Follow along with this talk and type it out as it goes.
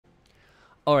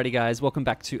Alrighty guys, welcome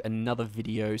back to another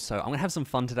video. So I'm going to have some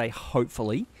fun today,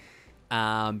 hopefully,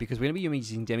 because we're going to be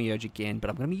using Demiurge again, but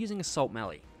I'm going to be using Assault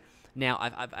MELI. Now,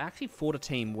 I've actually fought a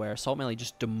team where Assault MELI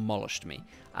just demolished me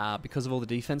because of all the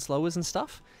defense lowers and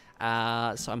stuff.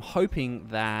 So I'm hoping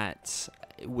that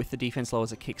with the defense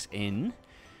lowers that kicks in,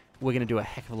 we're going to do a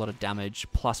heck of a lot of damage.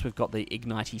 Plus, we've got the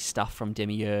Ignite-y stuff from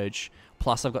Demiurge.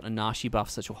 Plus, I've got Nanashi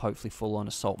buffs that will hopefully fall on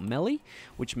Assault MELI,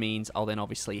 which means I'll then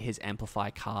obviously his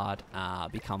Amplify card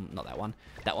become, not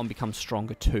that one becomes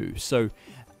stronger too. So,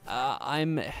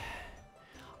 I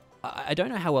don't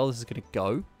know how well this is going to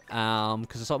go,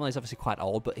 because Assault MELI is obviously quite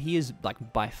old, but he is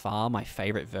like by far my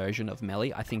favorite version of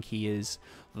MELI. I think he is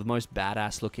the most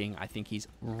badass looking. I think he's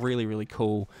really, really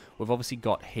cool. We've obviously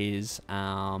got his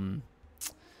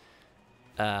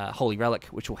Holy Relic,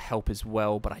 which will help as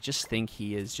well, but I just think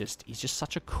he's just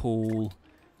such a cool...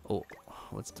 Oh,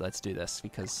 let's do this,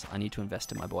 because I need to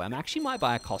invest in my boy. I actually might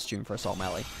buy a costume for Assault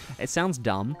MELI. It sounds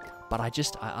dumb, but I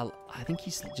think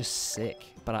he's just sick,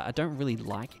 but I don't really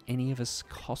like any of his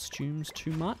costumes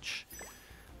too much,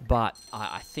 but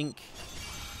I think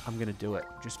I'm gonna do it,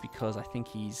 just because I think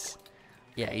he's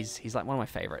like one of my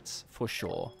favorites, for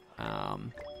sure.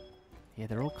 Yeah,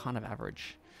 they're all kind of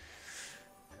average.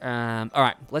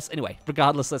 Alright,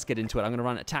 regardless, let's get into it. I'm going to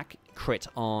run attack crit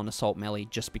on Assault MELI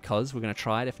just because we're going to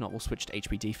try it. If not, we'll switch to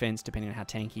HP defense depending on how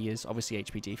tanky he is. Obviously,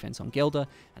 HP defense on Gelder,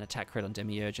 and attack crit on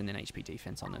Demiurge, and then HP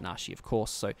defense on Nanashi, of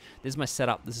course. So, this is my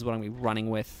setup. This is what I'm going to be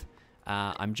running with.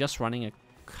 I'm just running a...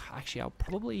 Actually, I'll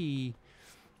probably...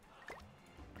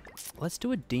 Let's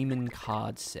do a demon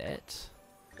card set.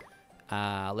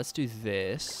 Let's do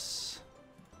this.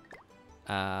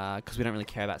 Because we don't really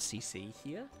care about CC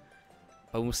here.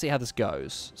 But we'll see how this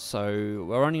goes. So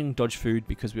we're running dodge food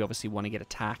because we obviously want to get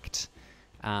attacked.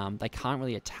 They can't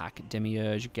really attack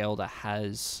Demiurge. Gelder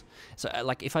has... So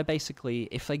like if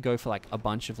they go for like a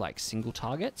bunch of like single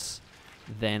targets,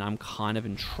 then I'm kind of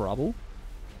in trouble.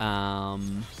 Like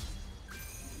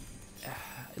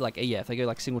yeah, if they go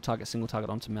like single target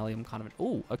onto MELI, I'm kind of...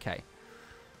 Oh, okay.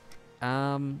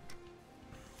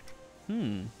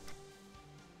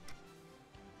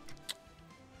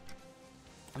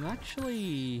 I'm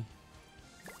actually...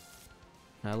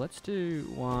 No, let's do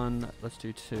 1, let's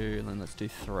do 2, and then let's do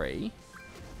 3.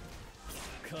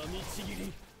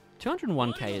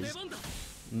 201k is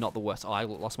not the worst. Oh, I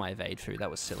lost my evade food.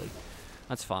 That was silly.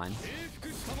 That's fine.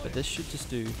 But this should just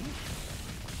do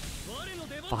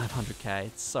 500k.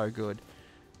 It's so good.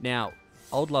 Now,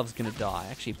 Old Love's gonna die.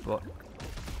 Actually, but...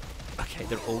 Okay,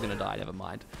 they're all gonna die. Never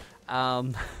mind.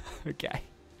 Okay.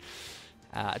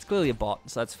 It's clearly a bot,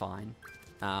 so that's fine.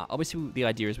 Obviously, the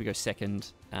idea is we go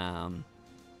second. Now,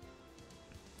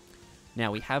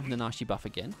 we have Nanashi buff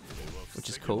again, which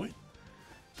is cool.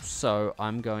 So,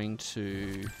 I'm going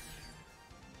to...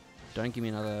 Don't give me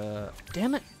another...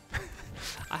 Damn it!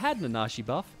 I had Nanashi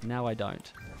buff, now I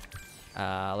don't.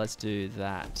 Let's do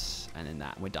that, and then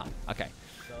that, and we're done. Okay.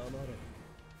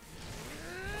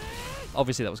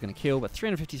 Obviously, that was going to kill, but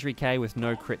 353k with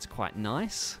no crits, quite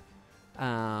nice.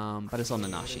 But it's on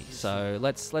Nanashi, so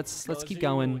let's keep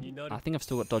going. I think I've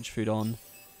still got dodge food on.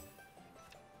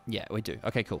 Yeah, we do.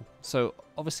 Okay, cool. So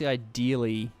obviously,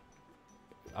 ideally,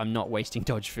 I'm not wasting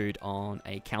dodge food on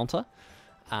a counter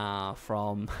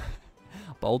from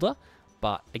Boulder.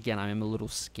 But again, I am a little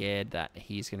scared that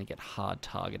he's going to get hard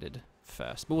targeted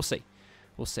first. But we'll see.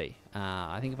 We'll see.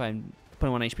 I think if I put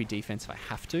him on HP defense, if I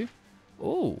have to.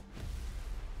 Ooh,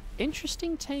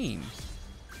 interesting team.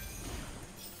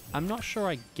 I'm not sure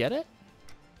I get it,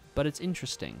 but it's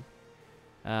interesting.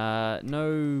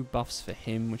 No buffs for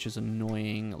him, which is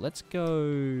annoying. Let's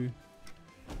go...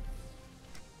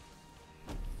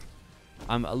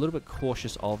 I'm a little bit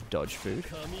cautious of dodge food.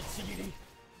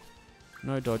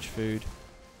 No dodge food.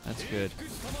 That's good.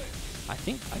 I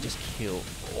think I just killed...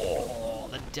 Oh,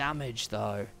 the damage,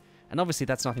 though. And obviously,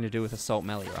 that's nothing to do with Assault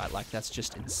MELI, right? Like, that's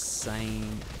just insane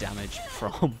damage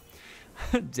from...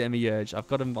 Demiurge. I've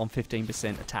got him on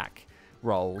 15% attack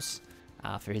rolls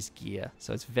for his gear,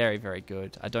 so it's very, very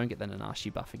good. I don't get the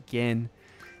Nanashi buff again.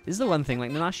 This is the one thing,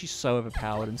 like, Nanashi's so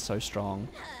overpowered and so strong,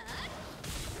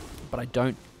 but I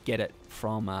don't get it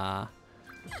from, I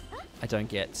don't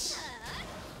get,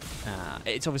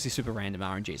 it's obviously super random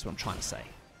RNG is what I'm trying to say.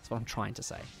 That's what I'm trying to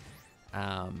say.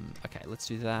 Okay, let's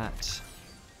do that.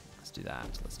 Let's do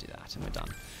that. Let's do that, and we're done.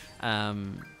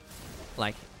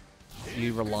 Like,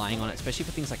 you relying on it, especially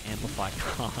for things like Amplify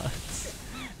cards.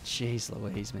 Jeez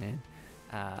Louise, man.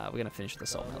 We're going to finish with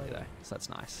Assault MELI, though, so that's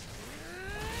nice.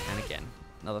 And again,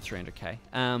 another 300k.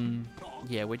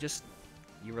 Yeah, we're just...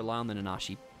 you rely on the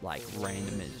Nanashi, like,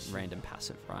 random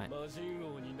passive, right?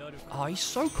 Oh, he's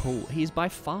so cool. He is by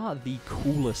far the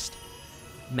coolest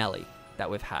melee that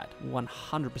we've had.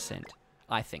 100%,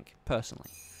 I think, personally.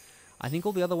 I think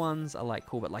all the other ones are, like,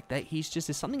 cool, but, like,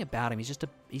 there's something about him. He's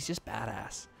just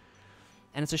badass.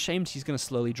 And it's a shame he's going to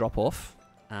slowly drop off,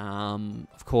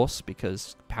 of course,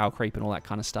 because power creep and all that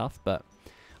kind of stuff, but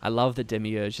I love that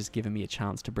Demiurge has given me a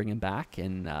chance to bring him back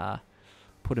and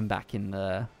put him back in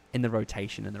the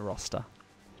rotation in the roster.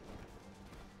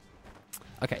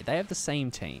 Okay, they have the same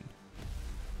team.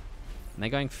 And they're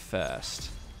going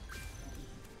first.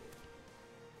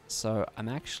 So I'm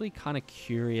actually kind of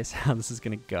curious how this is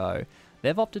going to go.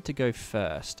 They've opted to go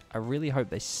first. I really hope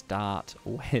they start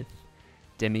with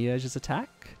Demiurge's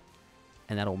attack.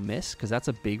 And that'll miss, because that's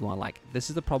a big one. Like, this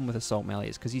is the problem with Assault Melee,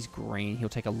 is because he's green, he'll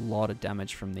take a lot of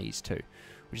damage from these two,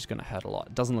 which is going to hurt a lot.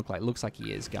 It doesn't look like, looks like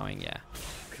he is going, yeah.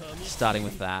 Starting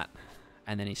with that,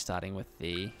 and then he's starting with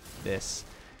this.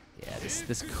 Yeah,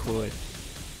 this could.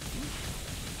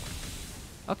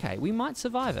 Okay, we might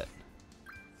survive it.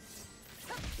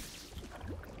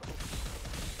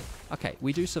 Okay,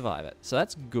 we do survive it, so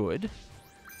that's good.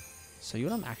 So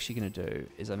what I'm actually going to do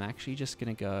is I'm actually just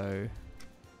going to go...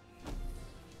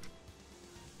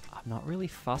 I'm not really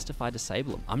fussed if I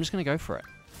disable them. I'm just going to go for it.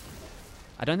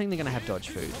 I don't think they're going to have dodge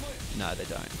food. No, they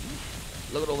don't.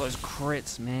 Look at all those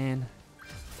crits, man.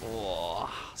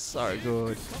 Oh, so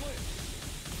good.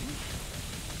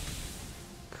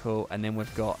 Cool. And then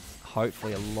we've got,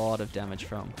 hopefully, a lot of damage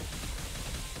from...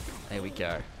 There we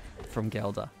go. From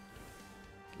Gelder.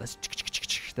 Let's...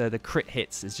 The crit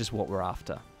hits is just what we're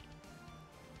after.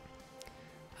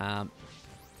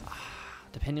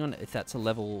 Depending on if that's a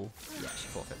level... Yeah, she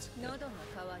forfeits.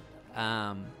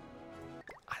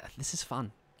 This is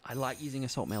fun. I like using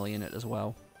Assault Melee in it as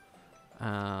well.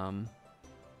 I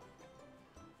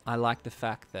like the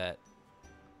fact that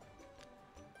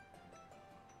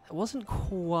it wasn't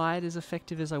quite as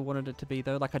effective as I wanted it to be,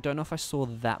 though. Like, I don't know if I saw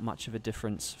that much of a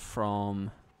difference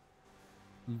from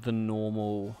the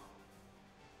normal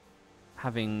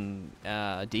having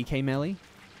DK Melee.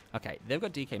 Okay, they've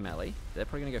got DK Melee. They're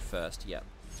probably going to go first. Yep.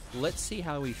 Let's see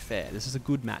how we fare. This is a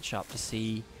good matchup to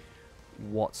see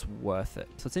what's worth it.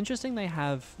 So it's interesting they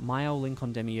have Mayo Link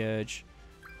on Demiurge,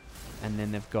 and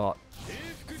then they've got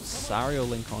Sario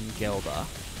Link on Gelder.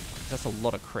 That's a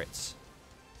lot of crits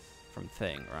from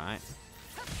Thing, right?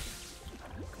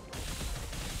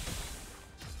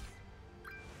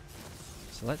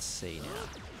 So let's see now.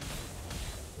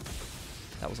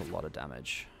 That was a lot of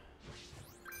damage.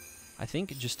 I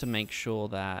think just to make sure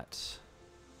that...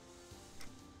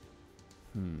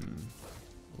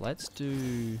 Let's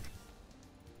do...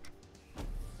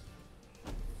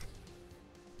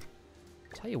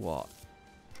 Tell you what.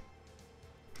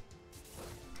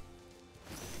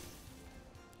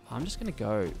 I'm just going to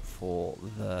go for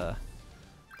the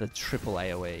triple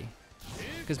AoE.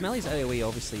 Because Melee's AoE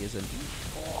obviously isn't...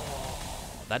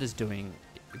 Oh, that is doing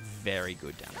very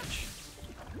good damage.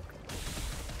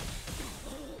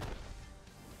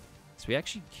 So we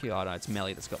actually kill... Oh no, it's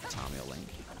Melee that's got the Tamil Link.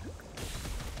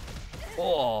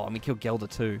 Oh, and we killed Gelder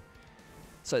too.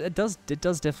 So it does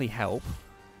definitely help.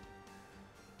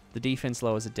 The defense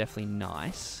lowers are definitely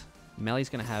nice. Melee's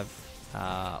going to have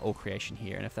all creation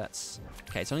here, and if that's...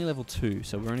 Okay, it's only level 2,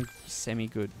 so we're in a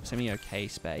semi-okay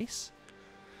space.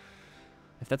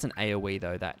 If that's an AoE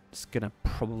though, that's going to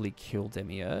probably kill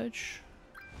Demiurge.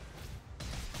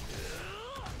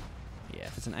 Yeah,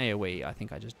 if it's an AoE, I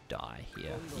think I just die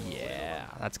here. Yeah,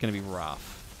 that's going to be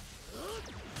rough.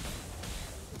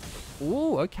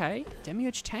 Ooh, okay.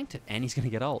 Demiurge tanked it, and he's going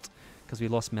to get ult, because we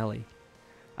lost Melee.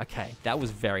 Okay, that was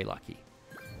very lucky.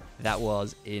 That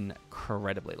was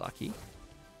incredibly lucky.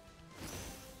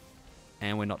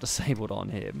 And we're not disabled on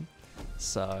him.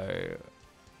 So,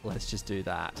 let's just do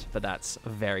that. But that's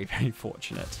very, very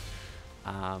fortunate.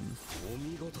 So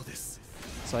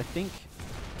I think...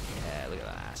 Yeah, look at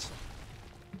that.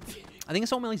 I think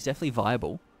Assault Melee is definitely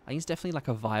viable. I think it's definitely like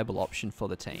a viable option for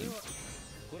the team.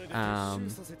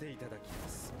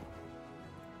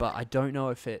 But I don't know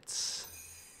if it's...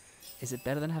 Is it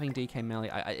better than having DK Melee?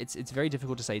 It's very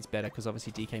difficult to say it's better because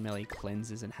obviously DK Melee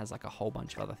cleanses and has like a whole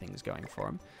bunch of other things going for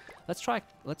him. Let's try a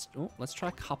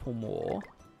couple more.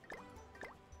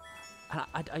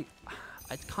 And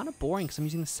it's kind of boring because I'm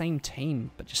using the same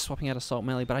team but just swapping out Assault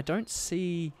Melee. But I don't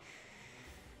see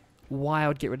why I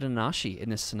would get rid of Nanashi in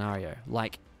this scenario.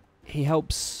 Like, he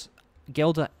helps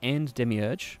Gelder and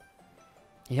Demiurge.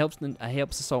 He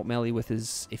helps Assault Melee with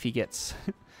his, if he gets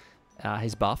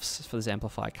his buffs for his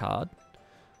Amplify card,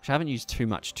 which I haven't used too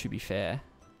much to be fair.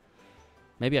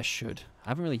 Maybe I should. I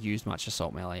haven't really used much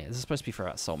Assault Melee. This is supposed to be for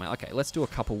Assault Melee. Okay, let's do a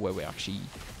couple where we're actually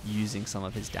using some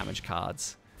of his damage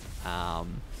cards.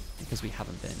 Because we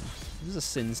haven't been. This is a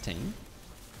Sins team.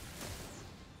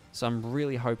 So I'm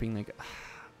really hoping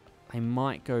they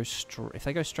might go straight. If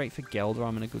they go straight for Gelder,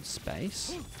 I'm in a good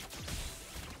space. Is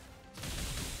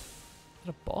that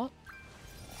a bot?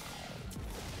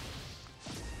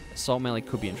 Assault Melee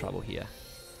could be in trouble here.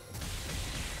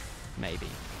 Maybe.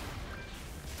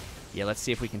 Yeah, let's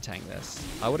see if we can tank this.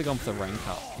 I would have gone for the rank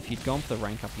up. If you'd gone for the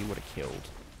rank up, you would have killed.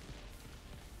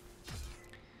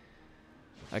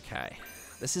 Okay.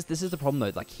 This is the problem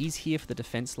though. Like, he's here for the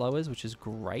defense lowers, which is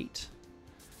great.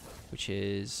 Which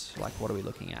is, like, what are we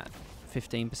looking at?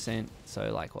 15%,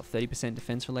 so like, what, 30%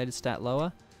 defense related stat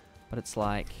lower? But it's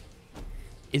like,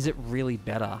 is it really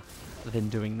better than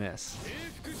doing this?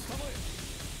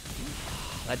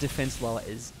 That defense lower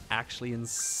is actually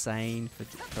insane for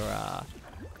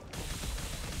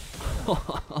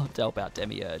Delp out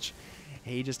Demiurge.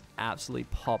 He just absolutely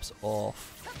pops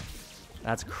off.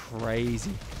 That's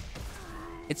crazy.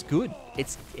 It's good.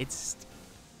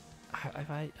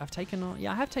 I've taken on,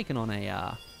 yeah, I have taken on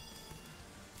a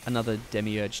another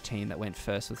Demiurge team that went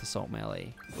first with Assault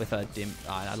Melee with a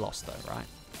I lost though, right?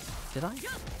 Did I?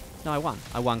 No, I won.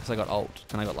 I won because I got ult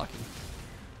and I got lucky.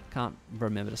 Can't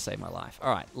remember to save my life.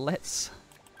 All right, let's.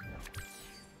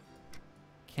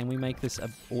 Can we make this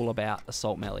all about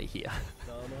Assault Melee here?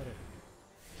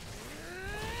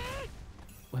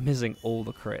 We're missing all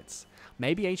the crits.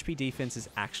 Maybe HP defense is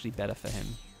actually better for him.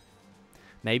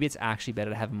 Maybe it's actually better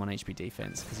to have him on HP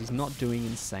defense because he's not doing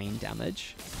insane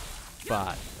damage,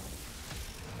 but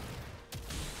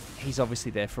he's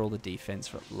obviously there for all the defense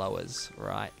for lowers,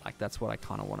 right? Like, that's what I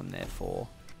kind of want him there for.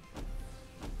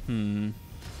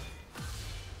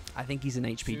 I think he's an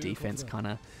HP defense kind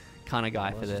of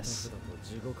guy for this.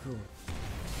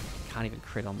 Can't even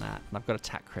crit on that. And I've got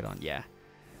attack crit on. Yeah.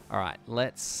 All right.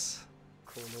 Let's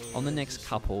on the next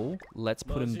couple. Let's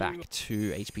put him back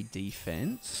to HP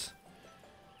defense.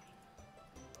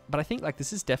 But I think, like,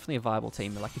 this is definitely a viable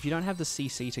team. Like, if you don't have the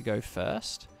CC to go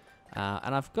first,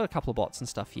 and I've got a couple of bots and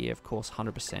stuff here, of course,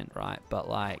 100%, right? But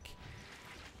like,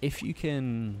 if you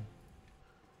can,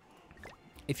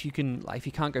 like, if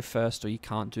you can't go first or you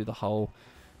can't do the whole,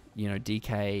 you know,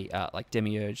 DK, like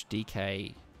Demiurge,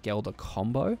 DK, Gelder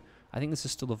combo, I think this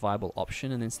is still a viable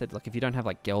option. And instead, like, if you don't have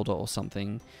like Gelder or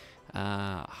something,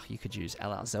 you could use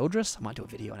LR Zeldris. I might do a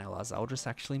video on LR Zeldris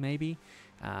actually, maybe.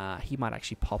 He might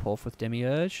actually pop off with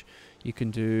Demiurge. You can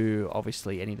do,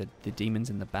 obviously, any of the demons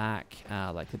in the back,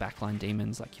 like the backline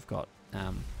demons, like you've got...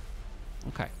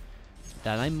 okay.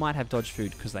 Now, they might have dodge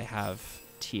food because they have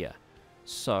tier.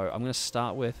 So, I'm going to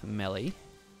start with MELI.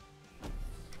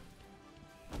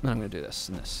 And I'm going to do this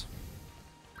and this.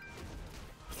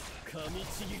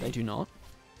 They do not,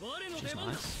 which is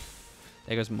nice.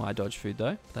 There goes my dodge food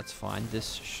though. That's fine.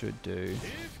 This should do.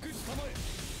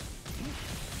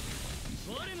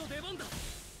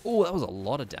 Oh, that was a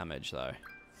lot of damage though.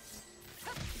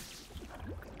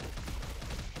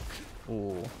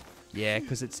 Oh, yeah,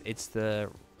 because it's the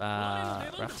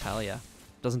Raftalia.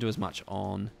 Doesn't do as much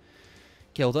on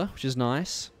Gelder, which is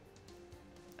nice.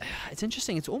 It's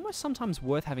interesting. It's almost sometimes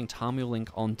worth having Tamil Link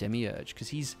on Demiurge because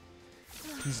he's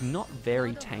not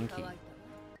very tanky.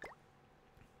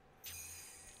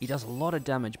 He does a lot of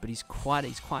damage, but he's quite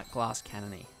glass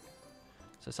cannony.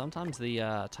 So sometimes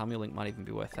the Tamil Link might even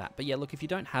be worth that. But yeah, look, if you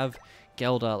don't have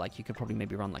Gelder, like, you could probably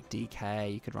maybe run like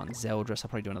DK. You could run Zeldris. I'll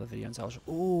probably do another video on Zeldris.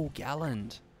 Oh,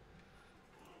 Galland.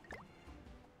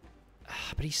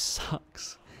 But he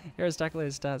sucks. Heroes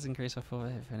Tackler's stats increase by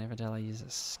 4 whenever Della uses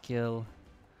a skill.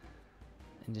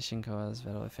 In addition, cause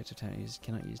Vettel effective turn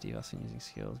cannot use DevOps when using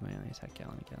skills. May only attack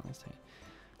Galland. Galland's take.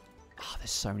 Oh,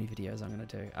 there's so many videos I'm gonna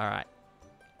do. All right.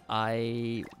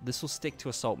 This will stick to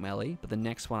Assault Melee, but the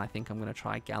next one I think I'm going to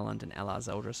try Galland and LR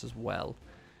Zeldris as well.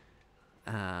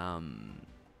 And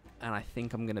I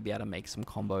think I'm going to be able to make some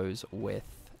combos with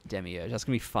Demiurge. That's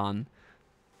going to be fun.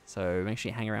 So make sure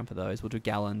you hang around for those. We'll do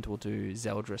Galland, we'll do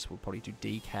Zeldris, we'll probably do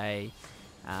DK.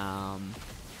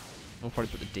 We'll probably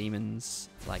put the demons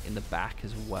like in the back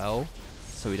as well,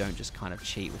 so we don't just kind of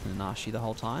cheat with Nanashi the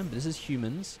whole time. But this is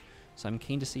humans. So I'm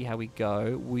keen to see how we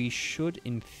go. We should,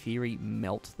 in theory,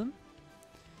 melt them.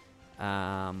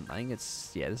 I think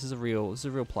it's, yeah, this is a real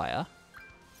player.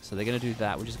 So they're going to do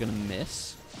that. We're just going to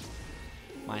miss.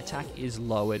 My attack is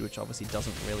lowered, which obviously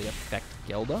doesn't really affect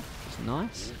Gelder, which is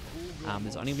nice.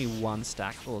 There's only going to be one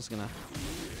stack. Oh, it's going to...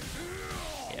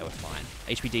 Yeah, we're fine.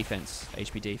 HP defense.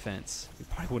 HP defense. We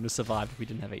probably wouldn't have survived if we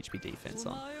didn't have HP defense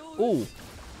on. Oh,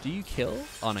 do you kill?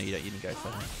 Oh, no, you don't. You didn't go for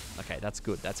him. Okay, that's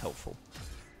good. That's helpful.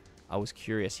 I was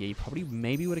curious. Yeah, you probably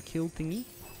maybe would have killed Thingy.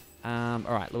 All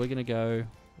right, we're going to go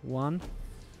 1,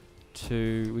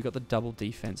 2. We got the double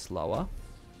defense lower.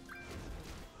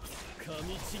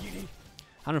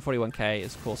 141k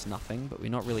is, of course, nothing, but we're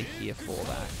not really here for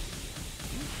that.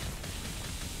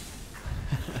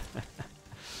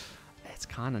 It's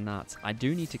kind of nuts. I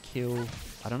do need to kill...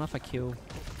 I don't know if I kill...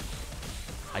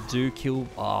 I do kill...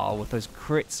 Oh, with those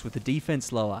crits, with the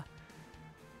defense lower.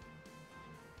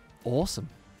 Awesome.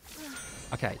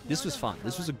 Okay, this was fun.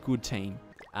 This was a good team.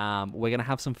 We're going to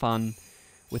have some fun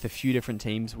with a few different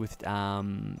teams with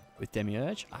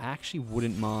Demiurge. I actually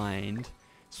wouldn't mind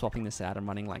swapping this out and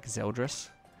running like Zeldris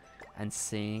and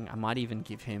seeing... I might even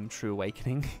give him True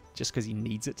Awakening just because he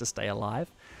needs it to stay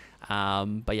alive.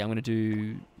 But yeah, I'm going to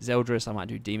do Zeldris. I might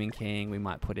do Demon King. We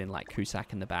might put in like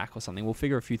Cusack in the back or something. We'll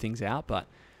figure a few things out, but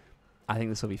I think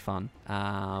this will be fun.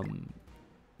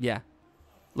 Yeah.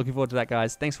 Looking forward to that,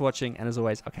 guys. Thanks for watching. And as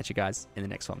always, I'll catch you guys in the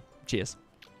next one. Cheers.